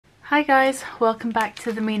Hi guys, welcome back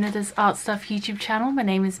to the Mina Does Art Stuff YouTube channel. My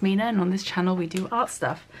name is Mina and on this channel we do art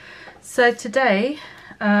stuff. So today,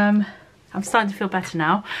 I'm starting to feel better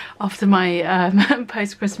now after my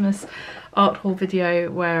post-Christmas art haul video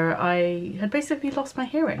where I had basically lost my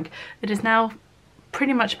hearing. It is now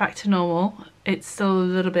pretty much back to normal. It's still a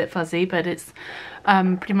little bit fuzzy, but it's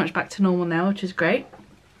pretty much back to normal now, which is great.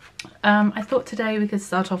 I thought today we could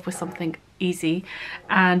start off with something easy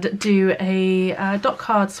and do a dot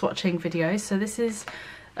card swatching video. So this is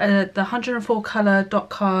the 104 colour dot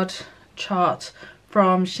card chart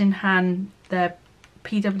from Shinhan, their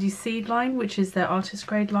PWC line, which is their artist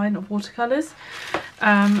grade line of watercolours.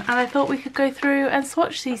 And I thought we could go through and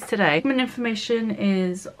swatch these today. Pigment information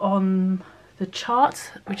is on the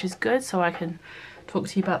chart, which is good, so I can talk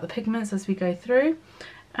to you about the pigments as we go through.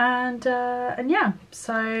 And yeah,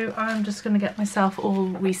 so I'm just going to get myself all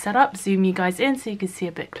reset up, zoom you guys in so you can see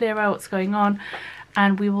a bit clearer what's going on,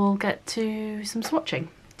 and we will get to some swatching.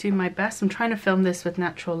 Do my best. I'm trying to film this with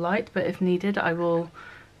natural light, but if needed I will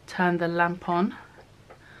turn the lamp on.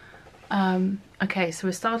 Okay, so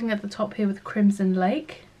we're starting at the top here with Crimson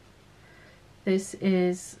Lake. This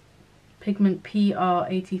is Pigment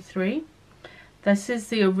PR83. This is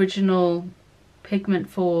the original pigment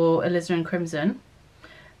for alizarin crimson,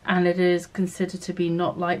 and it is considered to be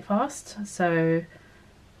not light fast, so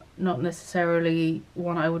not necessarily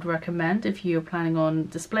one I would recommend if you're planning on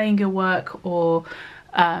displaying your work or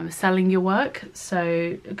selling your work.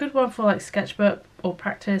 So a good one for like sketchbook or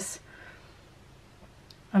practice.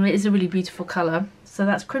 And it is a really beautiful colour. So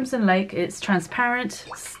that's Crimson Lake. It's transparent,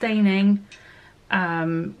 staining,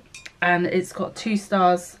 and it's got 2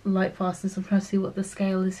 stars light fastness. I'm trying to see what the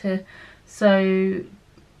scale is here. So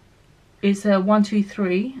it's a 1, 2,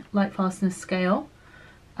 3 light fastness scale,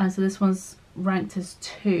 and so this one's ranked as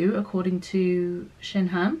 2 according to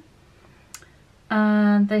Shinhan.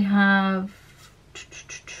 And they have,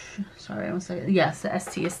 sorry, one second. Yes, the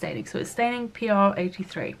ST is staining, so it's staining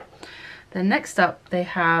PR83. Then next up they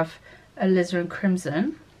have alizarin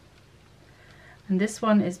crimson, and this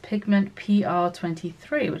one is pigment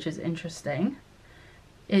PR23, which is interesting.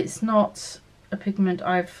 It's not a pigment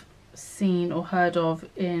I've seen or heard of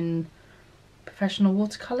in professional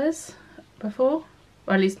watercolors before,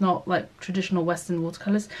 or at least not like traditional Western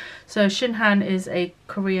watercolors. So Shinhan is a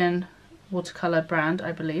Korean watercolor brand,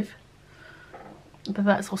 I believe, but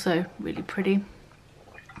that's also really pretty.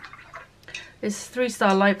 It's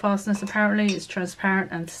 3-star light fastness apparently. It's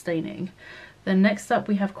transparent and staining. Then next up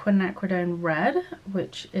we have quinacridone red,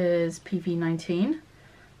 which is PV19.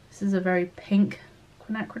 This is a very pink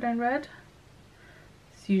quinacridone red.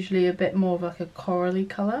 It's usually a bit more of like a corally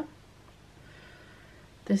colour.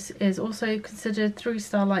 This is also considered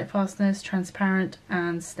 3-star light fastness, transparent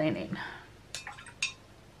and staining.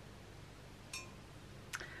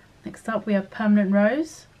 Next up we have Permanent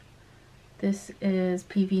Rose. This is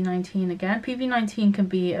PV19 again. PV19 can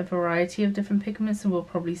be a variety of different pigments, and we'll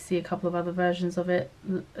probably see a couple of other versions of it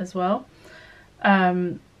as well.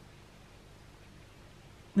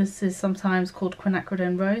 This is sometimes called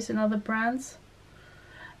quinacridone rose in other brands.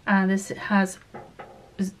 And this has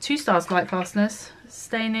 2 stars light fastness,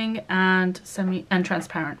 staining and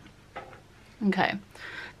transparent. Okay,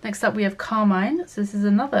 next up we have Carmine. So this is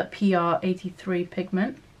another PR83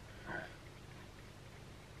 pigment.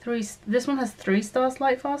 This one has 3 stars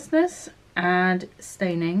light fastness and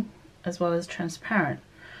staining as well as transparent.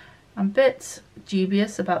 I'm a bit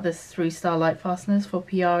dubious about this 3-star light fastness for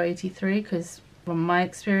PR83 because from my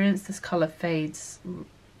experience this colour fades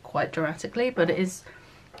quite dramatically, but it is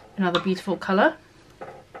another beautiful colour.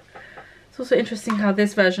 It's also interesting how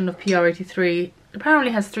this version of PR83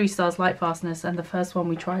 apparently has 3 stars light fastness, and the first one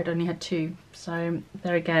we tried only had 2, so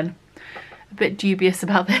there again, a bit dubious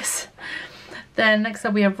about this. Then next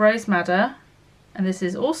up we have Rose Madder, and this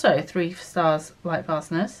is also 3 stars light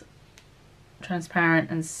fastness, transparent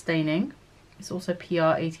and staining. It's also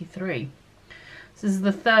PR83. So this is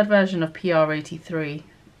the 3rd version of PR83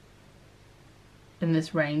 in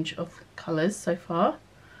this range of colours so far.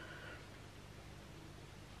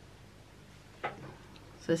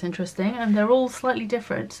 So it's interesting, and they're all slightly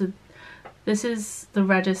different. So this is the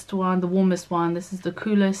reddest one, the warmest one. This is the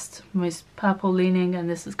coolest, most purple leaning, and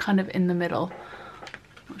this is kind of in the middle.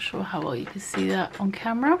 Not sure how well you can see that on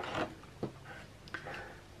camera,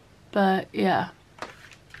 but yeah,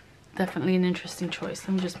 definitely an interesting choice.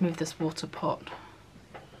 Let me just move this water pot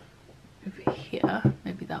over here.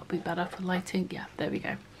 Maybe that'll be better for lighting. Yeah, there we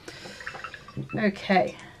go.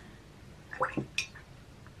 Okay.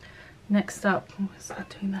 Next up, what's that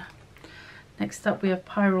doing there? Next up we have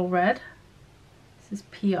Pyrrole Red. This is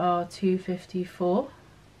PR254.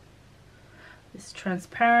 It's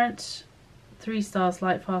transparent, 3 stars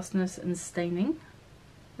light fastness and staining.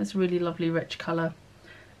 It's a really lovely rich colour.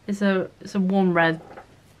 It's a warm red,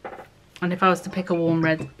 and if I was to pick a warm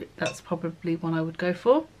red, that's probably one I would go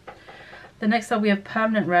for. The next up we have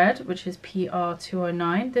permanent red, which is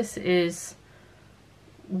PR209. This is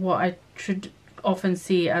what I should often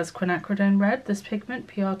see as quinacridone red, this pigment,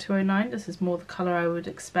 PR209. This is more the colour I would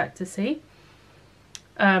expect to see.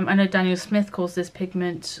 I know Daniel Smith calls this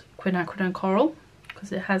pigment quinacridone coral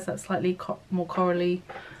because it has that slightly more corally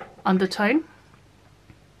undertone.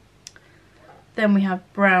 Then we have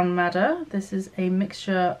brown madder. This is a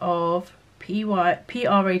mixture of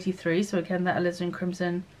PR83, so again that alizarin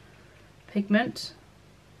crimson pigment,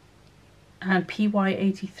 and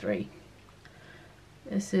PY83.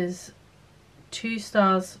 This is 2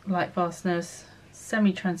 stars light fastness,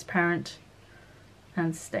 semi-transparent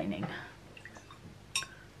and staining.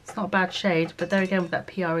 It's not a bad shade, but there again with that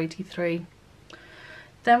PR83.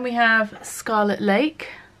 Then we have Scarlet Lake.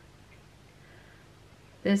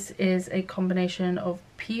 This is a combination of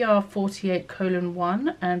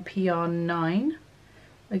PR48:1 and PR9.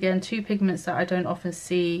 Again, 2 pigments that I don't often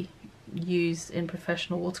see used in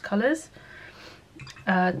professional watercolours.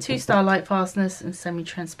 2 star light fastness and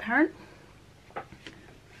semi-transparent.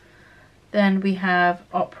 Then we have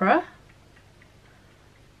Opera.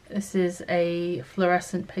 This is a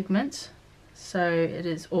fluorescent pigment, so it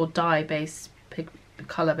is, or dye based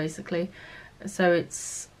colour basically. So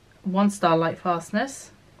it's 1 star light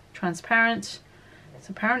fastness, transparent, it's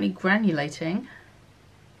apparently granulating,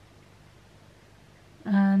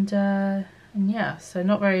 and yeah, so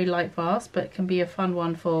not very light fast, but it can be a fun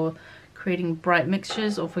one for creating bright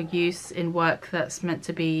mixtures or for use in work that's meant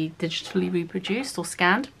to be digitally reproduced or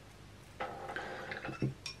scanned.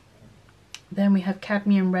 Then we have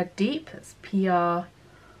Cadmium Red Deep, it's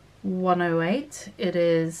PR108. It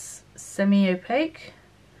is semi-opaque,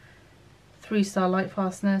 3 star light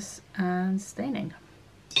fastness and staining.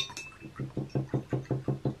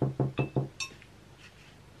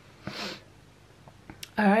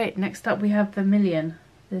 Alright, next up we have Vermilion.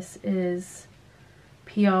 This is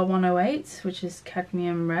PR108, which is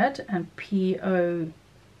cadmium red, and PO20,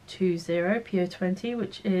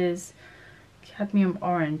 which is cadmium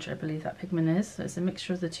orange, I believe that pigment is. So it's a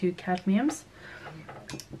mixture of the 2 cadmiums.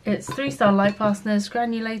 It's 3 star light fastness,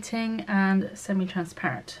 granulating and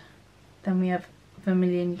semi-transparent. Then we have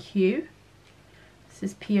Vermilion Hue. This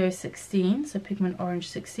is PO16, so pigment orange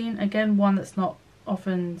 16. Again, one that's not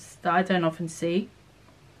often, that I don't often see.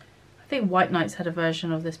 I think White Nights had a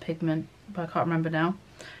version of this pigment, but I can't remember now.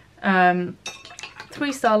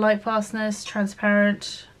 3 star light fastness,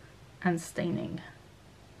 transparent and staining.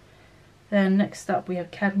 Then next up we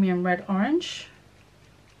have Cadmium Red Orange.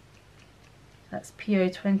 That's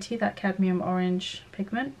PO20, that cadmium orange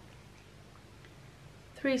pigment.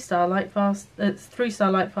 3 star light fastness,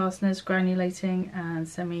 granulating and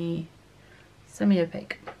semi-opaque.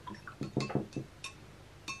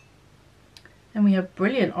 Then we have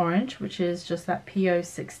Brilliant Orange, which is just that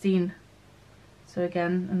PO16. So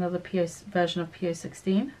again, another version of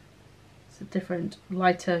PO16. It's a different,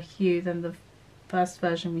 lighter hue than the first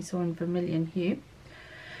version we saw in Vermilion Hue.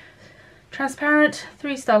 Transparent,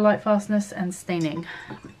 3 star light fastness and staining.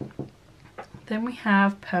 Then we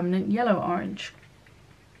have Permanent Yellow Orange.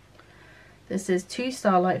 This is 2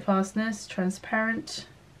 star light fastness, transparent.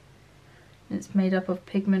 It's made up of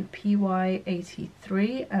pigment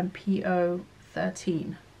PY83 and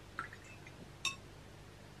PO13.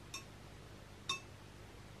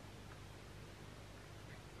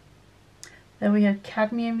 Then we have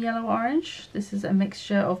Cadmium Yellow Orange. This is a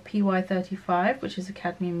mixture of PY35, which is a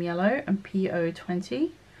cadmium yellow, and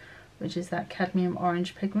PO20, which is that cadmium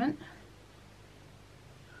orange pigment.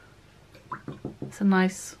 It's a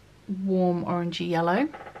nice warm orangey yellow.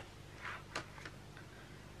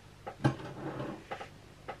 There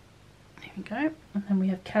we go. And then we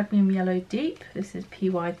have Cadmium Yellow Deep. This is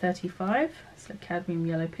PY35. It's a cadmium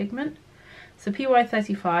yellow pigment. So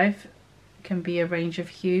PY35 can be a range of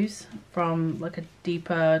hues from like a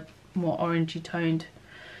deeper, more orangey toned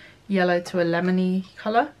yellow to a lemony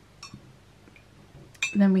colour.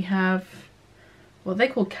 Then we have what they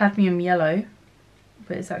call cadmium yellow,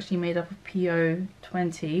 but it's actually made up of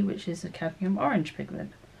PO20, which is a cadmium orange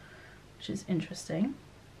pigment, which is interesting.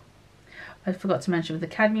 I forgot to mention with the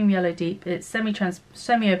Cadmium Yellow Deep, it's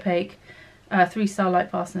semi-opaque, 3 star light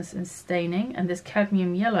fastness and staining, and this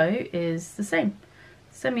cadmium yellow is the same.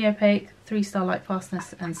 Semi-opaque, 3 star light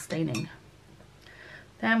fastness and staining.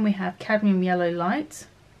 Then we have Cadmium Yellow Light.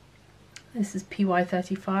 This is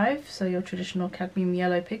PY35, so your traditional cadmium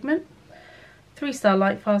yellow pigment. 3-star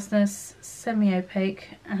light fastness,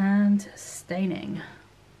 semi-opaque and staining.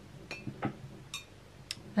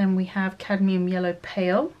 Then we have cadmium yellow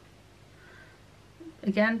pale,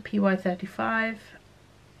 again PY35,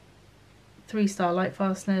 3-star light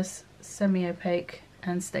fastness, semi-opaque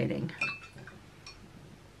and staining.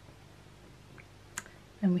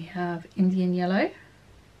 Then we have Indian yellow.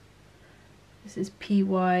 This is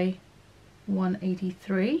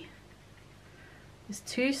PY183. It's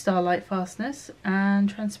 2-star light fastness and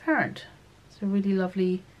transparent. It's a really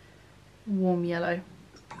lovely warm yellow.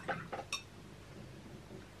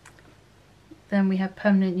 Then we have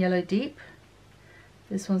permanent yellow deep.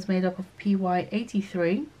 This one's made up of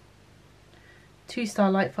PY83.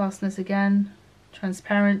 2-star light fastness again,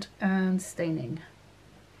 transparent and staining.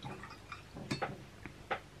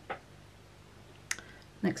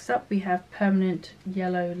 Next up we have permanent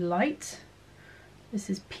yellow light. This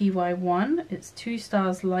is PY1. It's 2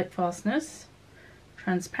 stars light fastness,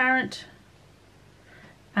 transparent,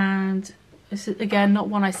 and this is again not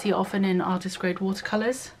one I see often in artist grade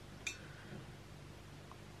watercolors.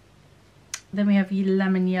 Then we have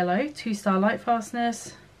lemon yellow, 2-star light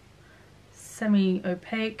fastness,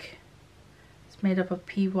 semi-opaque. It's made up of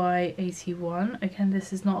PY81. Again,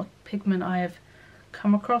 this is not a pigment I have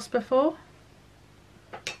come across before.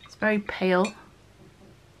 It's very pale.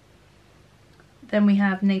 Then we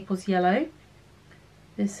have Naples yellow.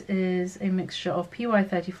 This is a mixture of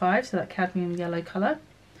PY35, so that cadmium yellow colour,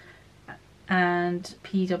 and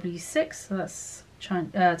PWC, so that's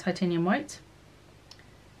titanium white.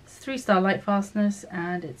 It's 3-star light fastness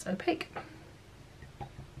and it's opaque.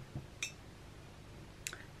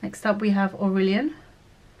 Next up we have Aurelian,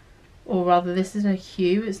 or rather this is a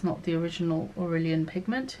hue, it's not the original Aurelian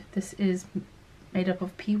pigment. This is made up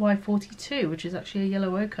of PY42, which is actually a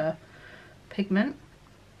yellow ochre pigment.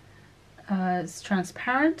 It's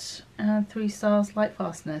transparent and 3 stars light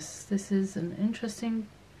fastness. This is an interesting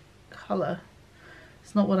colour.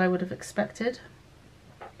 It's not what I would have expected.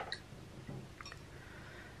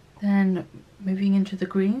 Then moving into the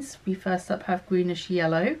greens, we first up have greenish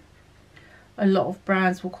yellow. A lot of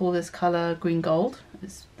brands will call this colour green gold.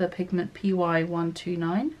 It's the pigment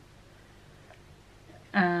PY129.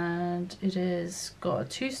 And it is got a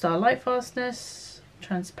 2-star light fastness,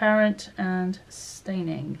 transparent and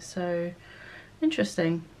staining. So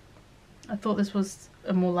interesting. I thought this was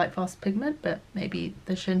a more light fast pigment, but maybe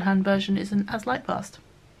the Shinhan version isn't as light fast.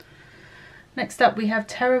 Next up we have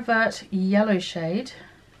Terravert yellow shade.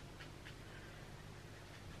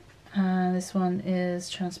 This one is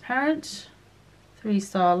transparent,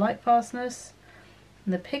 3-star light fastness,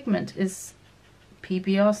 and the pigment is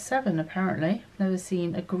PBR7 apparently. Never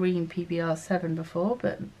seen a green PBR7 before,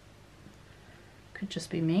 but could just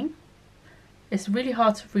be me. It's really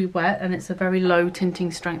hard to re-wet and it's a very low tinting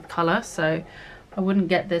strength colour, so I wouldn't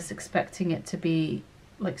get this expecting it to be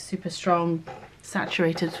like super strong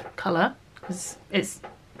saturated colour, because it's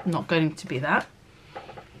not going to be that.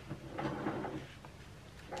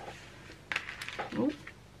 Ooh.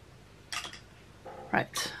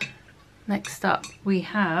 Right, next up we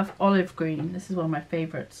have olive green. This is one of my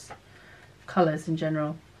favourites colours in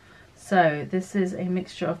general. So this is a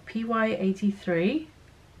mixture of PY83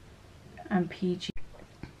 and PG.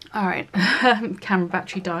 Alright, camera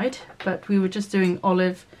battery died, but we were just doing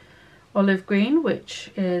olive green,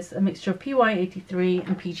 which is a mixture of PY83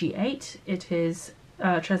 and PG8. It is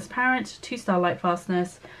transparent, 2-star light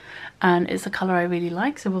fastness, and it's a colour I really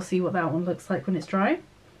like, so we'll see what that one looks like when it's dry.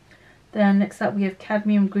 Then next up we have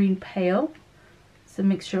cadmium green pale. It's a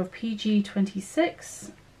mixture of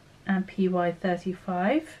PG26 and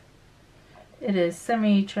PY35. It is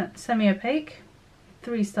semi-opaque,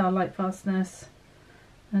 3-star light fastness,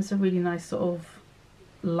 and it's a really nice sort of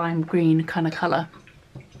lime green kind of colour.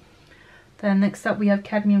 Then next up we have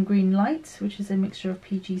cadmium green light, which is a mixture of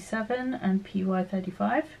PG7 and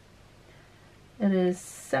PY35. It is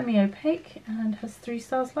semi-opaque and has 3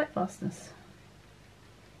 stars light fastness.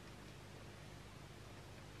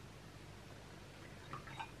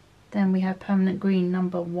 Then we have permanent green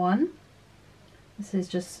number 1. This is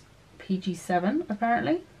just PG7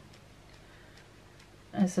 apparently.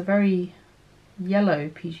 It's a very yellow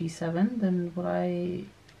PG7 than what I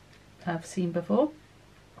have seen before.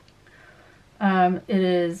 It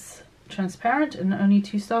is transparent and only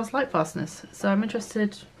 2 stars light fastness, so I'm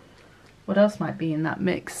interested what else might be in that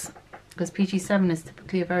mix, because PG7 is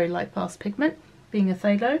typically a very light fast pigment, being a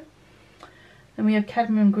phthalo. Then we have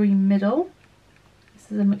cadmium green middle.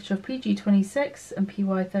 This is a mixture of PG26 and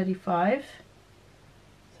PY35.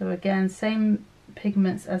 So again, same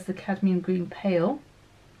pigments as the cadmium green pale,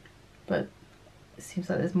 but it seems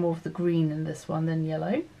like there's more of the green in this one than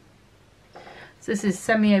yellow. So this is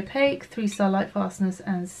semi-opaque, 3-star light fastness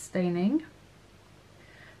and staining.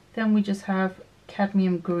 Then we just have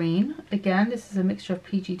cadmium green. Again, this is a mixture of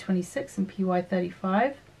PG26 and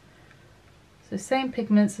PY35. So same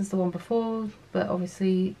pigments as the one before, but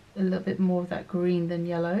obviously a little bit more of that green than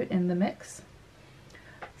yellow in the mix.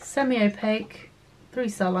 Semi-opaque,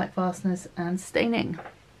 3-star light fastness and staining.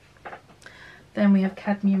 Then we have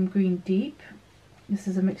cadmium green deep. This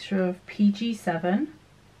is a mixture of PG7,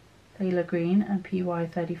 phthalo green and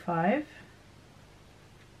PY35.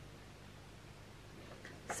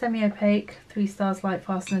 Semi-opaque, 3 stars light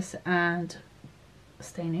fastness and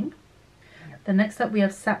staining. Then next up we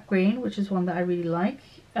have sap green, which is one that I really like.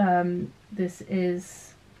 This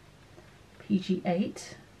is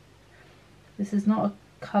PG8. This is not a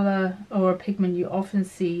colour or a pigment you often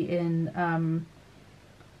see in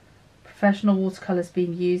professional watercolours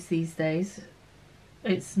being used these days.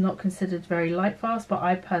 It's not considered very light fast, but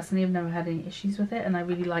I personally have never had any issues with it, and I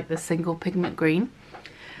really like the single pigment green.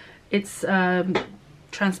 It's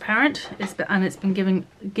transparent, and it's been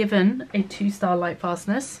given a 2-star light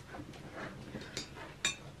fastness.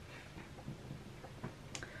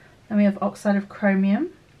 Then we have oxide of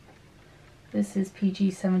chromium. This is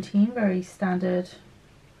PG17, very standard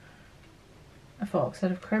for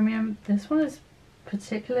oxide of chromium. This one is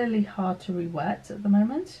particularly hard to re-wet at the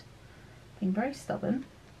moment, being very stubborn.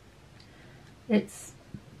 It's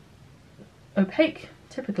opaque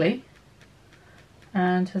typically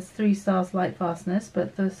and has 3 stars light fastness,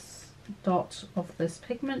 but this dot of this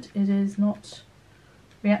pigment, it is not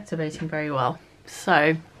reactivating very well,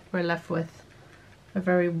 so we're left with a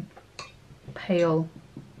very pale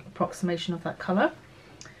approximation of that colour.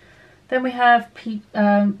 Then we have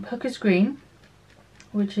Hooker's green,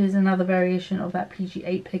 which is another variation of that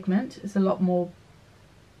PG8 pigment. It's a lot more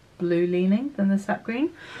blue leaning than the sap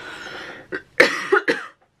green.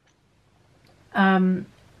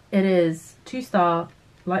 It is 2-star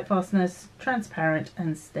light fastness, transparent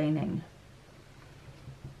and staining.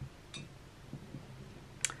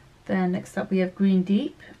 Then next up we have green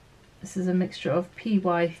deep. This is a mixture of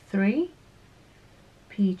PY3,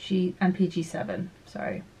 PG and PG7,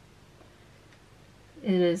 sorry.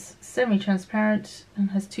 It is semi-transparent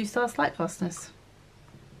and has 2 stars light fastness.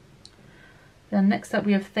 Then next up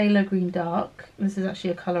we have phthalo green dark. This is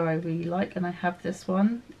actually a colour I really like, and I have this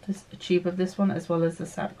one, a tube of this one, as well as the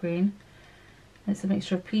sap green. It's a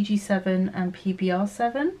mixture of PG7 and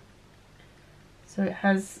PBR7. So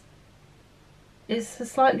it's a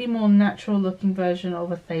slightly more natural looking version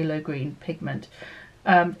of a phthalo green pigment.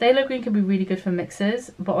 Phthalo green can be really good for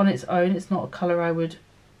mixes, but on its own it's not a colour I would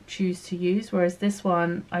choose to use, whereas this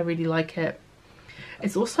one, I really like it.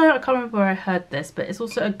 It's also, I can't remember where I heard this, but it's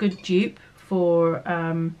also a good dupe for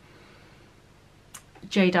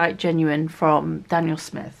Jadeite Genuine from Daniel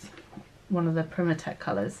Smith, one of the Primatech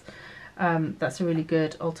colours. That's a really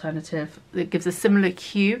good alternative. It gives a similar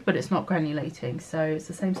hue, but it's not granulating, so it's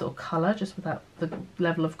the same sort of colour, just without the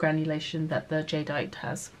level of granulation that the Jadeite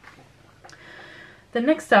has. Then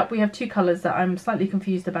next up we have 2 colours that I'm slightly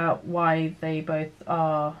confused about why they both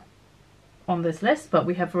are on this list, but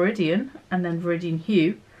we have Viridian and then Viridian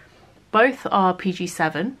Hue. Both are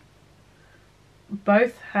PG7.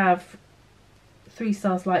 Both have 3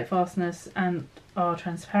 stars light fastness and are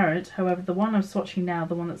transparent. However, the one I'm swatching now,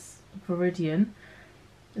 the one that's Viridian,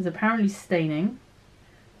 is apparently staining,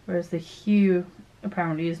 whereas the Hue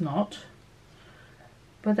apparently is not.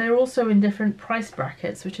 But they're also in different price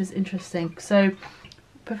brackets, which is interesting. So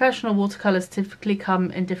professional watercolors typically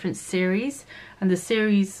come in different series, and the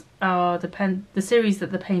series that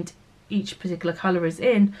the paint each particular color is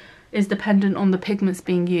in is dependent on the pigments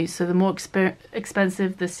being used. So the more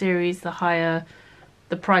expensive the series, the higher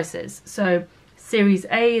the prices. So series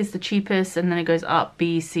A is the cheapest, and then it goes up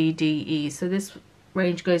B, C, D, E. So this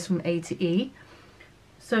range goes from A to E.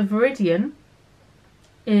 So Viridian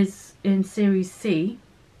is in series C,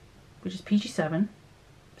 which is PG7,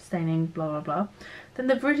 staining, blah blah blah. Then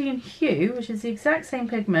the Viridian Hue, which is the exact same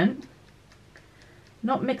pigment,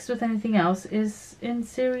 not mixed with anything else, is in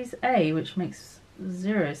series A, which makes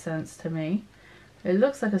 0 sense to me. It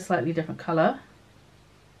looks like a slightly different colour.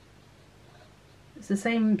 It's the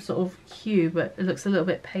same sort of hue, but it looks a little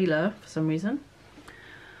bit paler for some reason.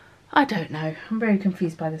 I don't know. I'm very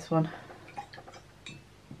confused by this one.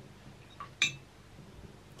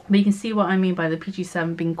 But you can see what I mean by the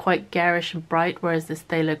PG7 being quite garish and bright, whereas this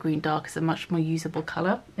phthalo green dark is a much more usable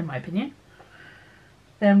colour, in my opinion.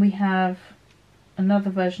 Then we have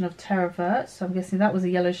another version of Terra Vert, so I'm guessing that was a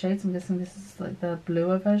yellow shade, so I'm guessing this is like the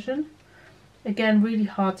bluer version. Again, really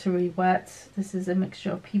hard to re-wet. This is a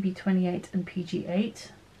mixture of PB28 and PG8.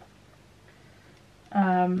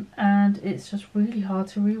 and it's just really hard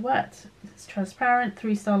to re-wet. It's transparent,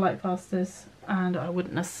 3-star light fastness, and I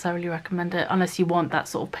wouldn't necessarily recommend it unless you want that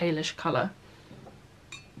sort of palish colour.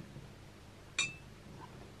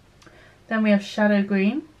 Then we have Shadow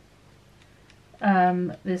Green.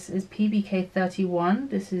 This is PBK 31.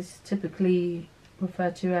 This is typically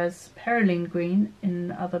referred to as Perylene Green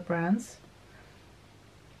in other brands.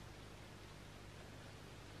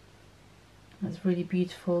 It's really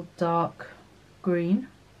beautiful dark green.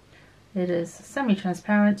 It is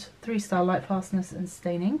semi-transparent, 3-star light fastness and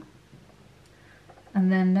staining.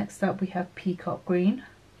 And then next up we have Peacock Green.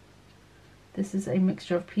 This is a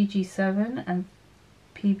mixture of PG7 and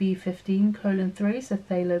PB15:3, so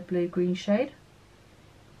phthalo blue green shade.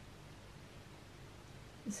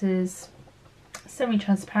 This is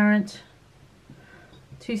semi-transparent,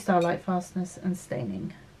 2-star light fastness and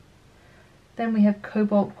staining. Then we have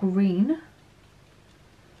Cobalt Green,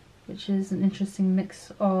 which is an interesting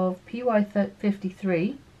mix of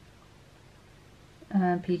PY53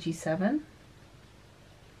 and PG7.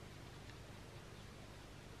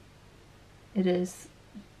 It is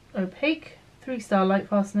opaque, 3-star light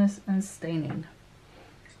fastness and staining.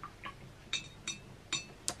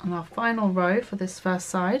 On our final row for this first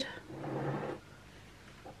side,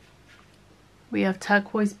 we have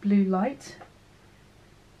Turquoise Blue Light.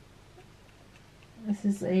 This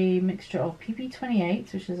is a mixture of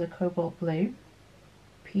PB28, which is a cobalt blue,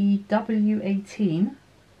 PW18,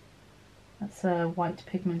 that's a white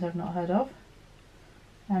pigment I've not heard of,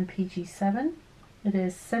 and PG7. It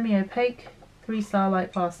is semi-opaque, 3-star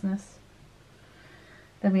light fastness.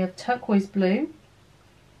 Then we have Turquoise Blue.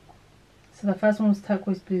 So the first one was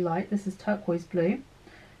Turquoise Blue Light, this is Turquoise Blue,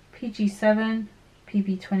 PG7,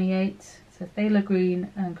 PB28, so Phthalo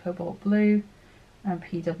Green and Cobalt Blue, and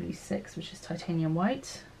PW6, which is Titanium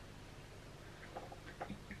White.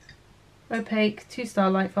 Opaque, 2-star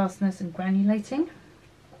light fastness and granulating.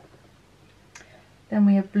 Then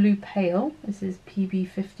we have Blue Pale. This is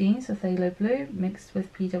PB15, so Phthalo Blue, mixed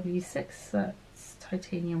with PW6, that's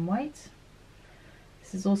Titanium White.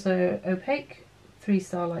 This is also opaque,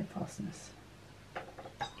 3-star light fastness.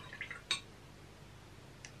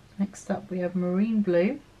 Next up we have Marine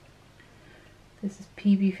Blue. This is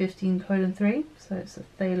PB15:3, so it's a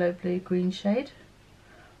phthalo blue green shade.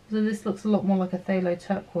 So this looks a lot more like a phthalo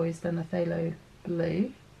turquoise than a phthalo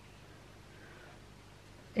blue.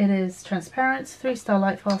 It is transparent, 3-star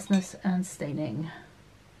light fastness and staining.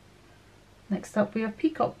 Next up we have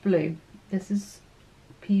Peacock Blue. This is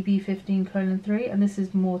PB15:3, and this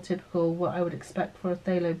is more typical what I would expect for a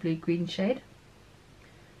phthalo blue green shade.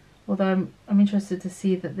 Although I'm interested to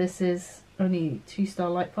see that this is only 2-star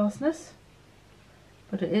light fastness,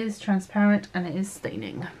 but it is transparent and it is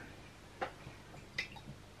staining.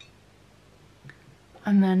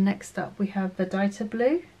 And then next up we have Vedita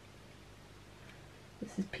Blue.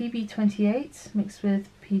 This is PB28 mixed with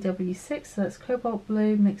PW6, so that's cobalt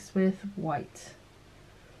blue mixed with white.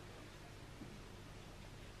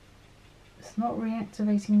 It's not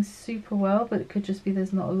reactivating super well, but it could just be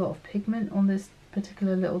there's not a lot of pigment on this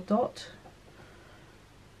particular little dot.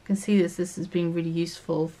 You can see this is being really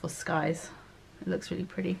useful for skies. It looks really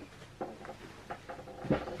pretty.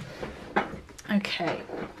 Okay.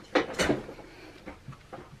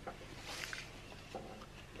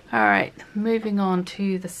 Alright, moving on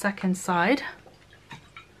to the second side.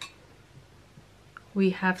 We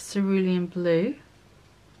have Cerulean Blue.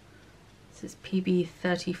 This is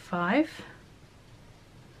PB35.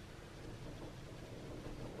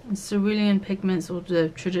 And cerulean pigments, or the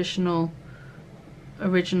traditional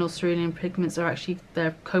original cerulean pigments, are actually,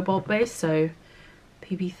 they're cobalt based, so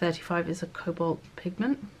PB35 is a cobalt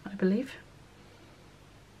pigment, I believe.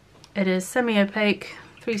 It is semi-opaque,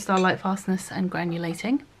 3-star light fastness and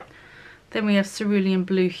granulating. Then we have Cerulean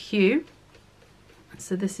Blue Hue.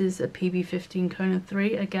 So this is a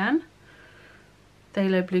PB15:3 again.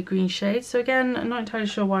 Phthalo blue green shade. So again, I'm not entirely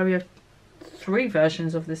sure why we have 3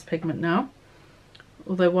 versions of this pigment now,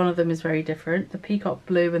 although one of them is very different. The Peacock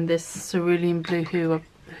Blue and this Cerulean Blue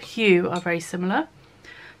Hue are very similar.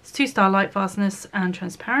 It's 2-star light fastness and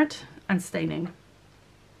transparent and staining.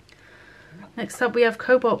 Next up we have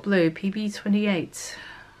Cobalt Blue, PB28.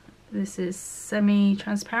 This is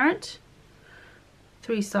semi-transparent,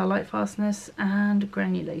 3-star light fastness and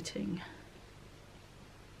granulating.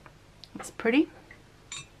 It's pretty.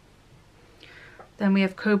 Then we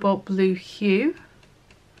have Cobalt Blue Hue,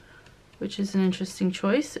 which is an interesting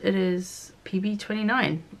choice. It is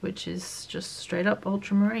PB29, which is just straight up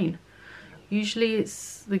ultramarine. Usually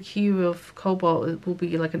it's the hue of cobalt, it will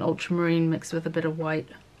be like an ultramarine mixed with a bit of white.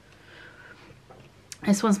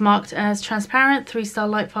 This one's marked as transparent, 3-star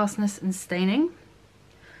light fastness and staining.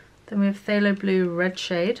 Then we have Phthalo Blue Red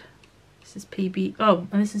shade. This is and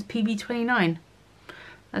this is PB29.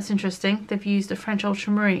 That's interesting. They've used a French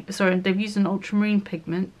ultramarine, sorry, they've used an ultramarine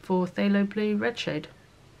pigment for Phthalo Blue Red shade.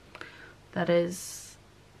 That is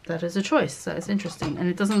a choice. That is interesting. And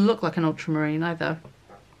it doesn't look like an ultramarine either.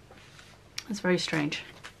 It's very strange.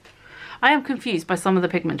 I am confused by some of the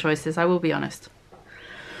pigment choices, I will be honest.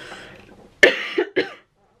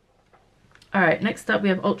 Alright, next up we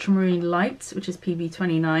have Ultramarine Light, which is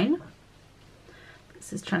PB29.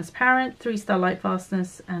 This is transparent, 3-star light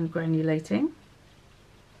fastness and granulating.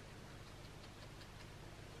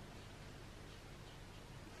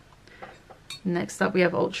 Next up we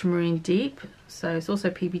have Ultramarine Deep, so it's also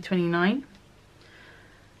PB29.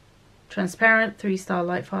 Transparent, 3-star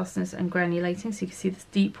light fastness and granulating. So you can see this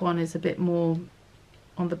deep one is a bit more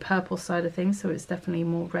on the purple side of things, so it's definitely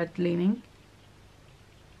more red leaning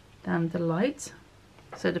than the light.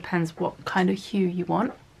 So it depends what kind of hue you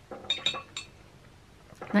want.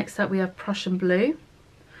 Next up we have Prussian Blue,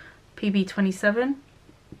 PB27.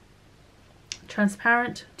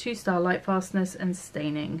 Transparent, 2-star light fastness and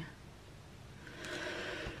staining.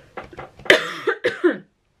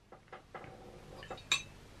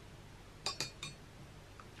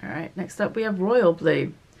 Alright, next up we have Royal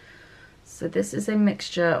Blue. So this is a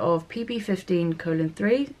mixture of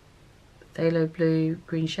PB15:3, Phthalo Blue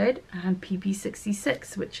green shade, and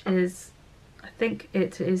PB66, which is, I think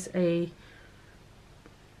it is a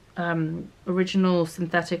original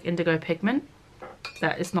synthetic indigo pigment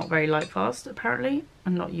that is not very light fast apparently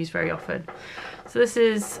and not used very often. So this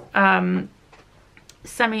is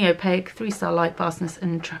semi-opaque, 3-star light fastness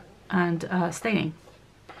and staining.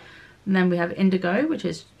 And then we have Indigo, which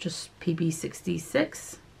is just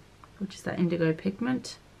PB66, which is that indigo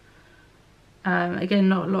pigment. Again,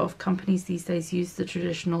 not a lot of companies these days use the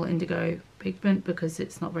traditional indigo pigment because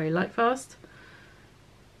it's not very light fast.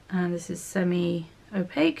 And this is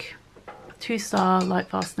semi-opaque, 2-star light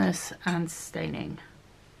fastness and staining.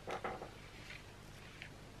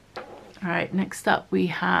 Alright, next up we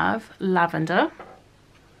have Lavender.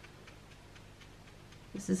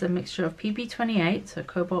 This is a mixture of PB28, so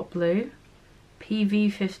cobalt blue,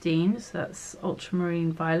 PV15, so that's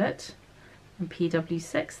ultramarine violet, and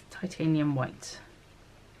PW6, titanium white.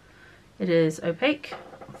 It is opaque,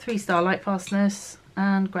 3-star light fastness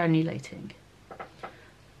and granulating.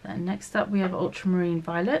 Then next up we have ultramarine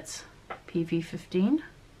violet, PV15.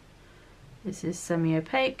 This is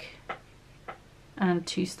semi-opaque and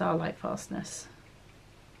 2-star light fastness.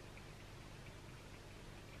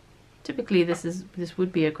 Typically this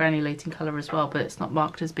would be a granulating colour as well, but it's not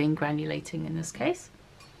marked as being granulating in this case.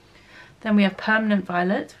 Then we have Permanent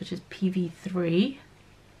Violet, which is PV3,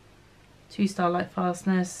 2-star light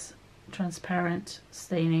fastness, transparent,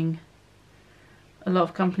 staining. A lot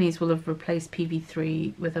of companies will have replaced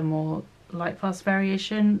PV3 with a more light fast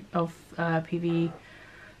variation of PV23,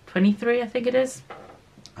 I think it is,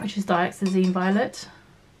 which is dioxazine violet.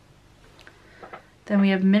 Then we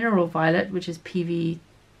have Mineral Violet, which is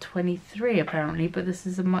PV23 apparently, but this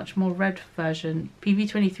is a much more red version.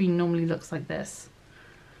 PV23 normally looks like this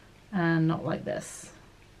and not like this.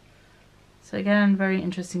 So again, very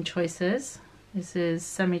interesting choices. This is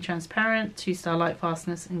semi-transparent, 2-star light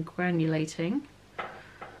fastness and granulating.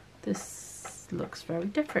 This looks very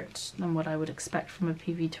different than what I would expect from a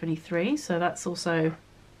PV23, so that's also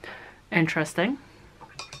interesting.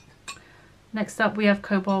 Next up we have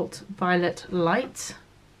Cobalt Violet Light.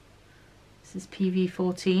 This is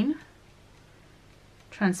PV14.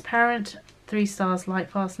 Transparent, 3 stars light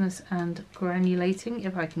fastness and granulating.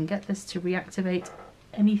 If I can get this to reactivate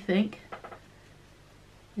anything.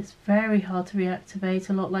 It's very hard to reactivate,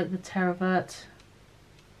 a lot like the Terravert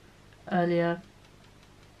earlier.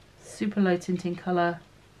 Super low tinting colour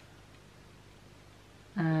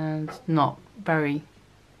and not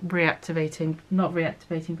reactivating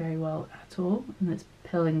very well at all, and it's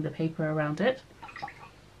pilling the paper around it.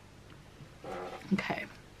 Okay,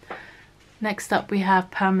 next up we have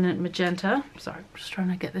Permanent Magenta. Sorry, I'm just trying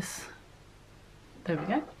to get this. There we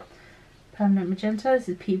go. Permanent Magenta, this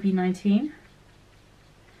is PB19.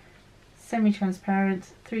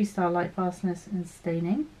 Semi-transparent, 3-star light fastness and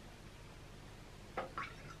staining.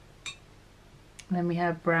 Then we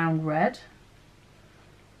have Brown Red,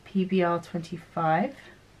 PBR25.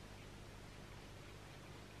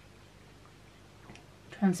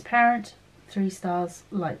 Transparent, 3 stars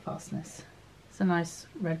light fastness. It's a nice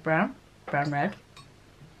brown red.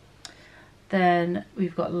 Then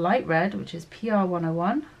we've got Light Red, which is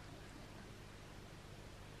PR101.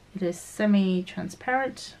 It is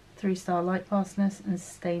semi-transparent, 3-star light fastness and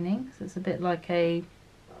staining, so it's a bit like a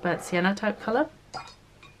burnt sienna type colour.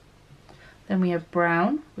 Then we have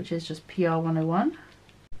brown, which is just PR 101.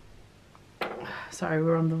 Sorry,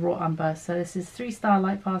 we're on the raw umber. So this is 3-star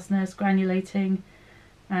light fastness, granulating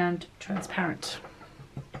and transparent.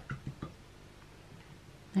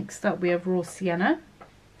 Next up we have raw sienna,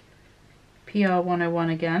 PR 101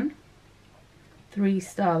 again,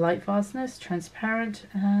 3-star light fastness, transparent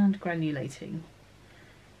and granulating.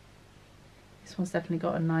 This one's definitely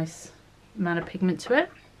got a nice amount of pigment to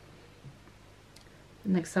it.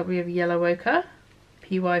 Next up we have yellow ochre,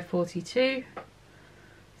 PY 42,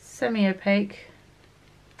 semi-opaque,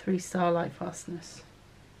 3-star light fastness.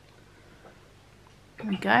 There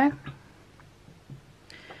we go.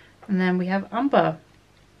 And then we have umber,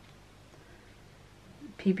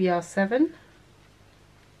 PBR 7,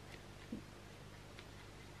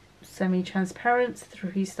 semi-transparent,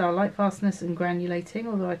 3-star light fastness and granulating,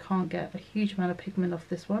 although I can't get a huge amount of pigment off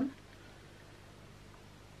this one.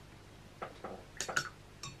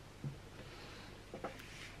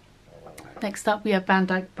 Next up we have Van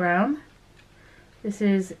Dyke Brown. This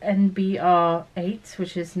is NBR 8,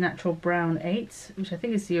 which is Natural Brown 8, which I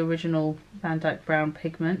think is the original Van Dyke Brown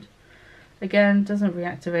pigment. Again, doesn't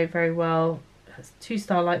reactivate very well, has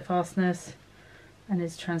 2-star light fastness and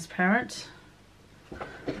is transparent.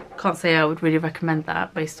 Can't say I would really recommend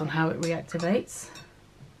that based on how it reactivates.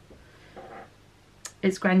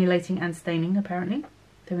 It's granulating and staining apparently.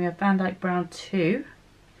 Then we have Van Dyke Brown 2,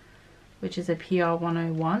 which is a PR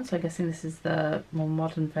 101, so I'm guessing this is the more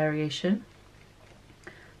modern variation.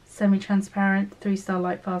 Semi-transparent, 3-star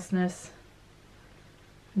light fastness,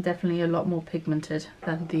 and definitely a lot more pigmented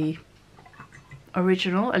than the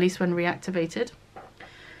original, at least when reactivated.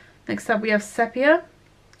 Next up we have sepia,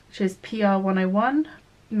 which is PR 101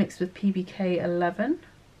 mixed with PBK 11.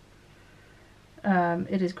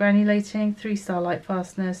 It is granulating, 3-star light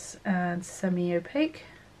fastness and semi-opaque.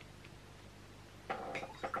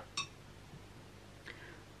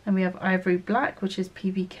 And we have ivory black, which is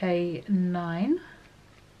PBK 9.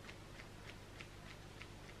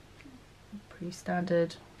 Pretty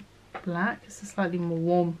standard black. It's a slightly more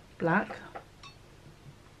warm black.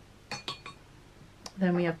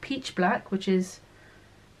 Then we have peach black, which is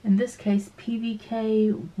in this case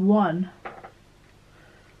PBK 1.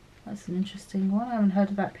 That's an interesting one. I haven't heard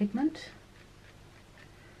of that pigment.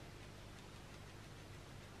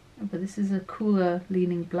 But this is a cooler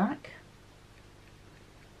leaning black.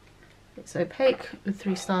 It's opaque with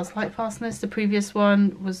 3 stars light fastness. The previous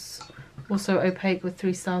one was also opaque with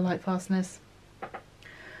 3-star light fastness.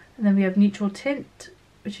 And then we have neutral tint,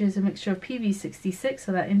 which is a mixture of PB66,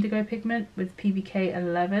 so that indigo pigment, with PBK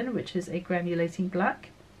 11, which is a granulating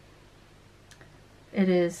black. It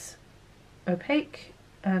is opaque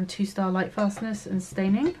and 2-star light fastness and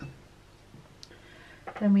staining.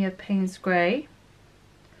 Then we have Payne's Grey,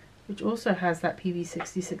 which also has that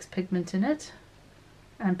PB66 pigment in it,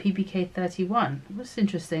 and PBK 31. That's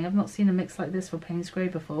interesting. I've not seen a mix like this for Payne's Grey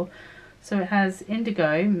before. So it has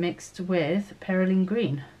indigo mixed with perylene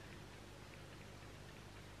green.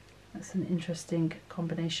 That's an interesting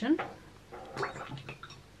combination.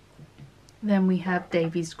 Then we have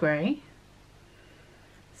Davies Grey.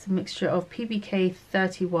 It's a mixture of PBK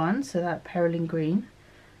 31, so that perylene green,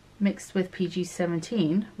 mixed with PG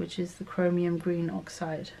 17, which is the chromium green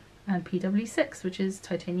oxide, and PW6, which is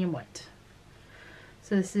titanium white.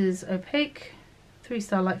 So this is opaque,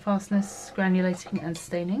 3-star light fastness, granulating and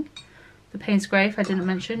staining. The Payne's Grey, if I didn't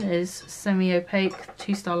mention, is semi-opaque,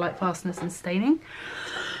 2-star light fastness and staining.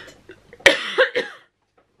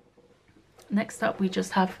 Next up we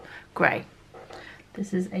just have grey.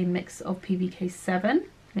 This is a mix of PBK 7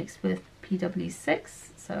 mixed with PW6,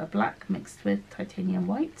 so a black mixed with titanium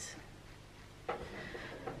white.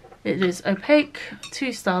 It is opaque,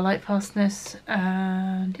 2-star light fastness,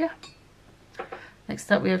 and yeah. Next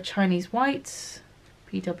up we have Chinese white,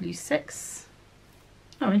 PW6.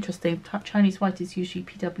 Oh, interesting. Chinese white is usually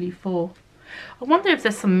PW4. I wonder if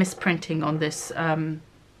there's some misprinting on this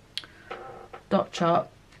dot chart,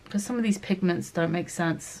 because some of these pigments don't make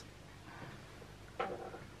sense.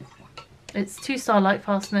 It's 2-star light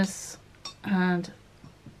fastness and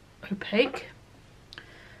opaque.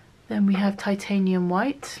 Then we have titanium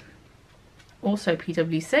white, also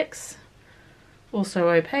PW6, also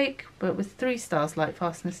opaque, but with 3 stars light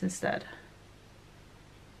fastness instead.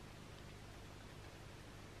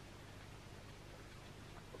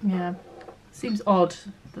 Yeah, seems odd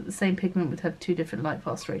that the same pigment would have 2 different light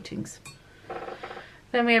fast ratings.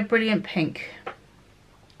 Then we have brilliant pink.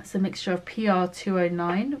 It's a mixture of PR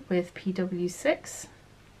 209 with PW6.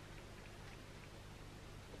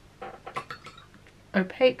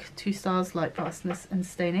 Opaque, 2 stars light fastness and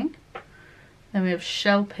staining. Then we have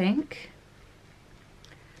shell pink,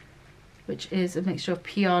 which is a mixture of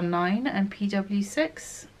PR9 and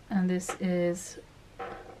PW6, and this is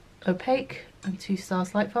opaque and 2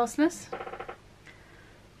 stars light fastness.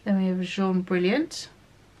 Then we have Jaune Brilliant,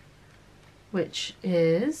 which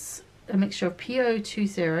is a mixture of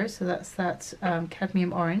PO20, so that's that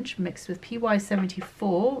cadmium orange, mixed with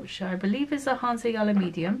PY74, which I believe is a Hansa Yellow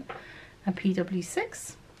Medium, and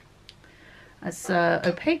PW6. That's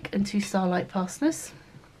opaque and 2 star light fastness.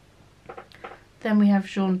 Then we have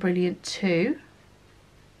Jaune Brilliant 2.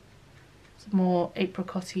 It's a more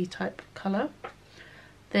apricot-y type colour.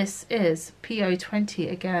 This is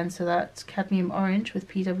PO20 again, so that's cadmium orange with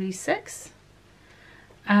PW6.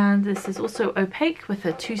 And this is also opaque with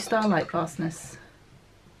a 2 star light fastness.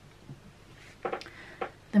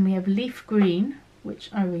 Then we have Leaf Green, which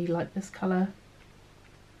I really like this colour.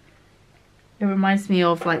 It reminds me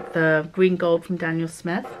of like the green gold from Daniel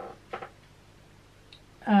Smith.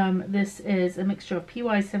 This is a mixture of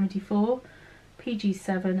PY74,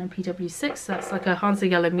 PG7 and PW6. So that's like a Hansa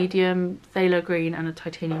Yellow Medium, Phthalo Green and a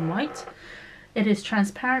Titanium White. It is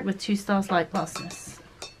transparent with 2 stars light fastness.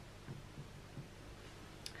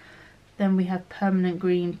 Then we have Permanent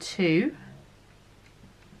Green 2.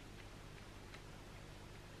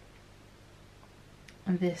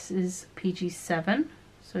 And this is PG7.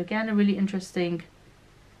 So again, a really interesting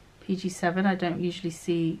PG7. I don't usually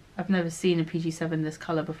see, I've never seen a PG7 this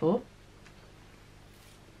colour before.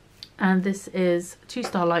 And this is 2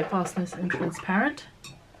 star light fastness and transparent.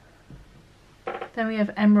 Then we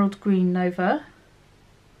have Emerald Green Nova,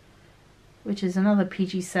 which is another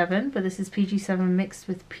PG7, but this is PG7 mixed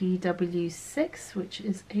with PW6, which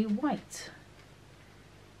is a white.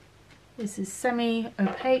 This is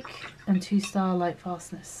semi-opaque and 2 star light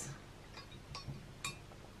fastness.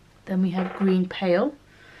 Then we have Green Pale,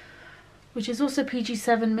 which is also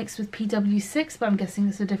PG7 mixed with PW6, but I'm guessing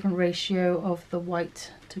it's a different ratio of the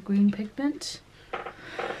white to green pigment.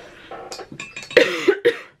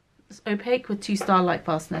 It's opaque with 2 star light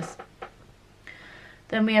fastness.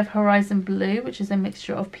 Then we have Horizon Blue, which is a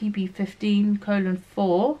mixture of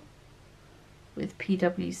PB15:4 with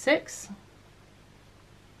PW6.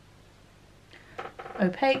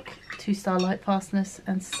 Opaque, 2 star light fastness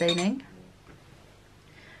and staining.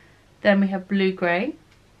 Then we have Blue Grey.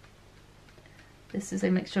 This is a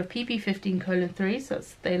mixture of PB15:3, so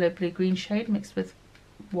that's phthalo blue green shade mixed with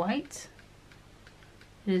white.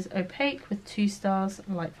 It is opaque with 2 stars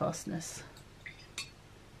light fastness.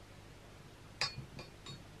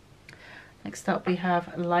 Next up we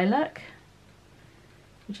have Lilac,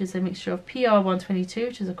 which is a mixture of PR122,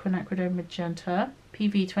 which is a quinacridone magenta,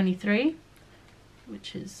 PV23,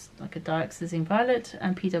 which is like a dioxazine violet,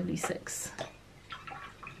 and PW6.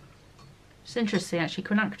 It's interesting actually,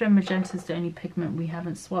 quinacridone magenta is the only pigment we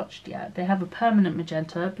haven't swatched yet. They have a permanent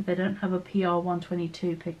magenta, but they don't have a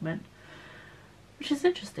PR122 pigment, which is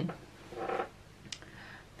interesting.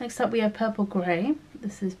 Next up we have Purple Grey.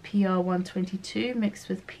 This is PR122 mixed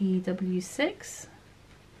with PW6.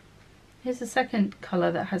 Here's the second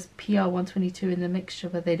colour that has PR122 in the mixture,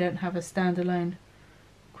 but they don't have a standalone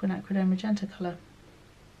quinacridone magenta colour.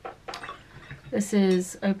 This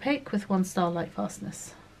is opaque with 1 star light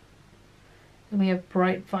fastness. Then we have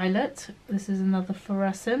Bright Violet. This is another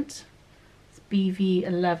fluorescent. It's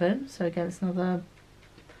BV11, so again it's another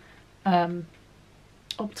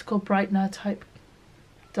optical brightener type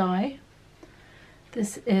dye.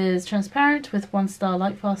 This is transparent with 1 star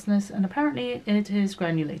light fastness, and apparently it is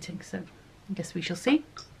granulating, so I guess we shall see.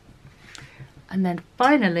 And then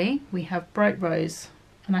finally we have Bright Rose,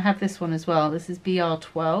 and I have this one as well. This is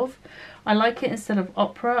BR12. I like it instead of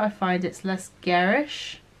Opera. I find it's less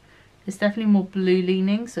garish. It's definitely more blue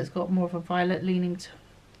leaning, so it's got more of a violet leaning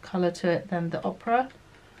colour to it than the Opera,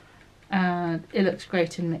 and it looks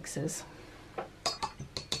great in mixes.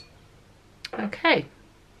 Okay,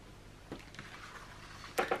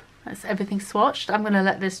 that's everything swatched. I'm going to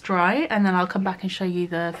let this dry and then I'll come back and show you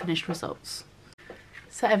the finished results.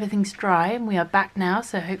 So everything's dry and we are back now,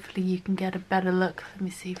 so hopefully you can get a better look. Let me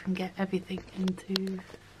see if we can get everything into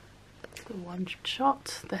the one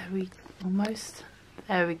shot. There we almost.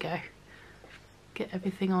 There we go. Get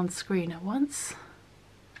everything on screen at once.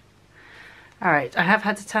 Alright, I have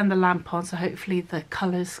had to turn the lamp on, so hopefully the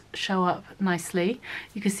colours show up nicely.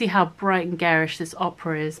 You can see how bright and garish this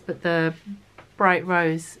Opera is, but the Bright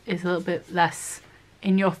Rose is a little bit less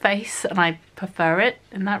in your face, and I prefer it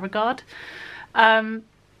in that regard.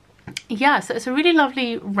 Yeah, so it's a really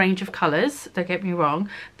lovely range of colours, don't get me wrong.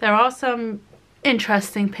 There are some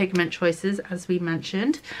interesting pigment choices, as we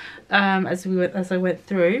mentioned, as I went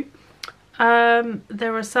through.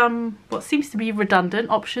 There are some what seems to be redundant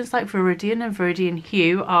options, like Viridian and Viridian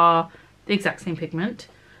Hue are the exact same pigment,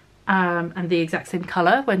 and the exact same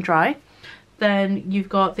colour when dry. Then you've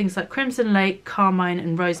got things like Crimson Lake, Carmine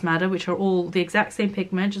and Rose Madder, which are all the exact same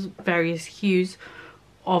pigment, just various hues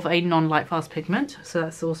of a non-light fast pigment. So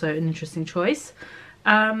that's also an interesting choice.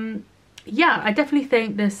 Yeah, I definitely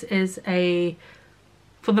think this is a,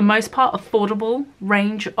 for the most part, affordable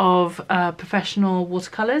range of professional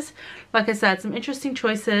watercolours. Like I said, some interesting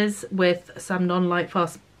choices with some non-light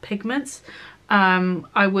fast pigments.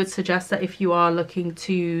 I would suggest that if you are looking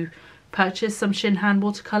to purchase some Shinhan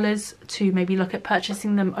watercolours, to maybe look at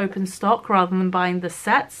purchasing them open stock rather than buying the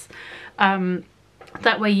sets.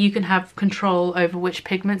 That way you can have control over which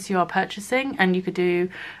pigments you are purchasing, and you could do,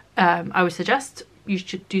 I would suggest you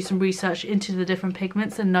should do some research into the different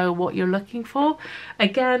pigments and know what you're looking for.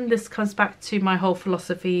 Again, this comes back to my whole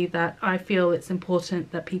philosophy that I feel it's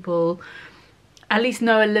important that people at least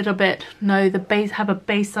know a little bit, know the base, have a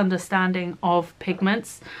base understanding of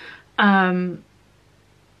pigments. Again,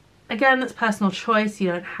 that's personal choice.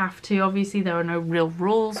 You don't have to. Obviously, there are no real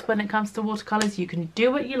rules when it comes to watercolors. You can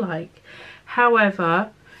do what you like.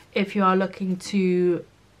 However, if you are looking to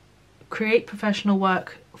create professional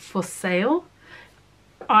work for sale,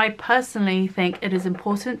 I personally think it is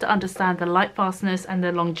important to understand the light fastness and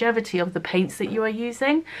the longevity of the paints that you are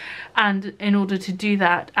using. And in order to do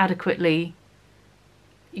that adequately,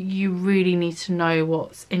 you really need to know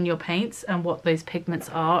what's in your paints and what those pigments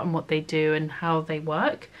are and what they do and how they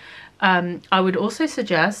work. I would also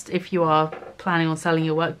suggest, if you are planning on selling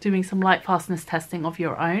your work, doing some light fastness testing of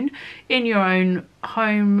your own in your own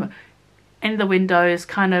home, in the windows,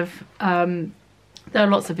 kind of. There are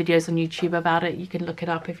lots of videos on YouTube about it. You can look it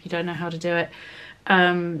up if you don't know how to do it.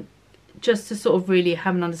 Just to sort of really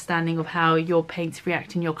have an understanding of how your paints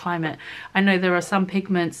react in your climate. I know there are some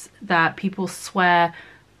pigments that people swear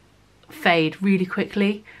fade really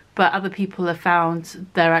quickly, but other people have found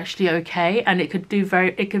they're actually okay, and it could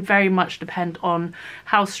very much depend on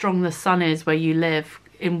how strong the sun is where you live,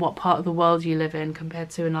 in what part of the world you live in compared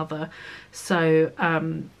to another. So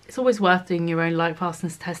it's always worth doing your own light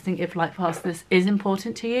fastness testing if light fastness is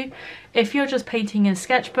important to you. If you're just painting in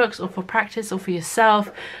sketchbooks or for practice or for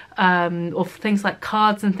yourself, or for things like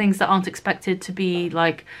cards and things that aren't expected to be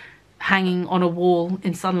like hanging on a wall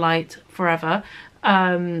in sunlight forever,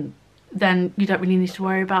 then you don't really need to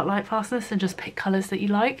worry about light fastness and just pick colours that you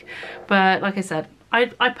like. But like I said, I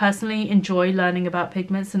personally enjoy learning about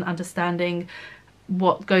pigments and understanding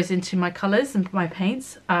what goes into my colours and my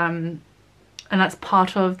paints, and that's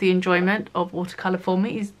part of the enjoyment of watercolour for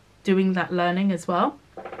me, is doing that learning as well.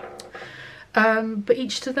 But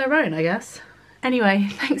each to their own, I guess. Anyway,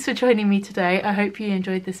 thanks for joining me today. I hope you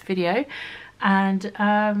enjoyed this video. And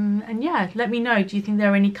yeah, let me know, do you think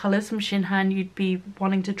there are any colours from Shinhan you'd be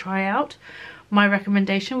wanting to try out? My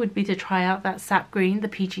recommendation would be to try out that sap green, the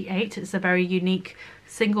PG8. It's a very unique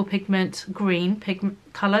single pigment green pigment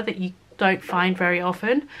colour that you don't find very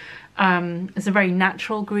often. It's a very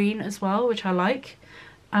natural green as well, which I like.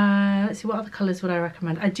 Let's see, what other colours would I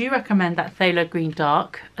recommend? I do recommend that Phthalo Green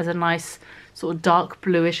Dark as a nice sort of dark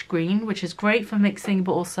bluish green, which is great for mixing,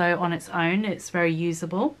 but also on its own it's very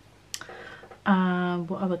usable.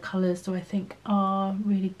 What other colours do I think are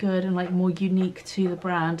really good and like more unique to the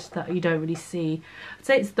brand that you don't really see? I'd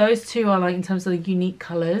say it's those two are like in terms of the unique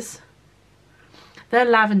colours. Their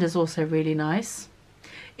lavender's also really nice.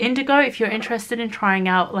 Indigo, if you're interested in trying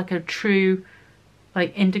out like a true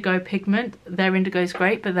like indigo pigment, their indigo is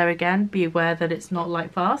great, but there again, be aware that it's not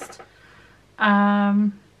light fast.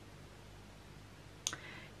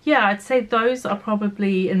 Yeah, I'd say those are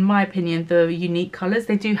probably, in my opinion, the unique colours.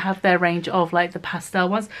 They do have their range of like the pastel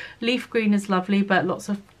ones. Leaf green is lovely, but lots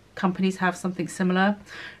of companies have something similar.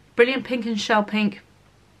 Brilliant Pink and Shell Pink,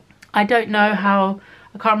 I don't know how,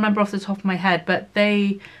 I can't remember off the top of my head, but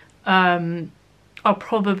they are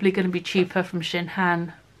probably going to be cheaper from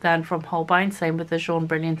Shinhan than from Holbein. Same with the Jaune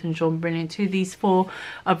Brilliant and Jaune Brilliant 2. These four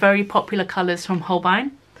are very popular colours from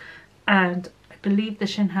Holbein, and I believe the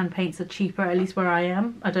Shinhan paints are cheaper, at least where I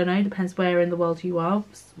am. I don't know, depends where in the world you are.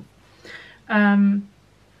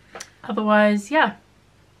 Otherwise, yeah,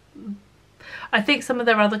 I think some of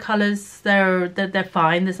their other colours, they're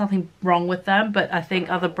fine. There's nothing wrong with them, but I think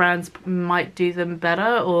other brands might do them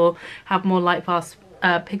better or have more light fast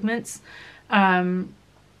pigments.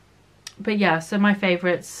 But yeah, so my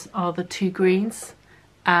favourites are the two greens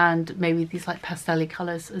and maybe these like pastel-y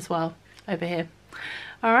colours as well over here.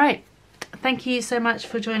 Alright, thank you so much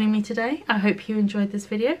for joining me today. I hope you enjoyed this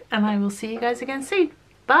video and I will see you guys again soon.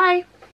 Bye!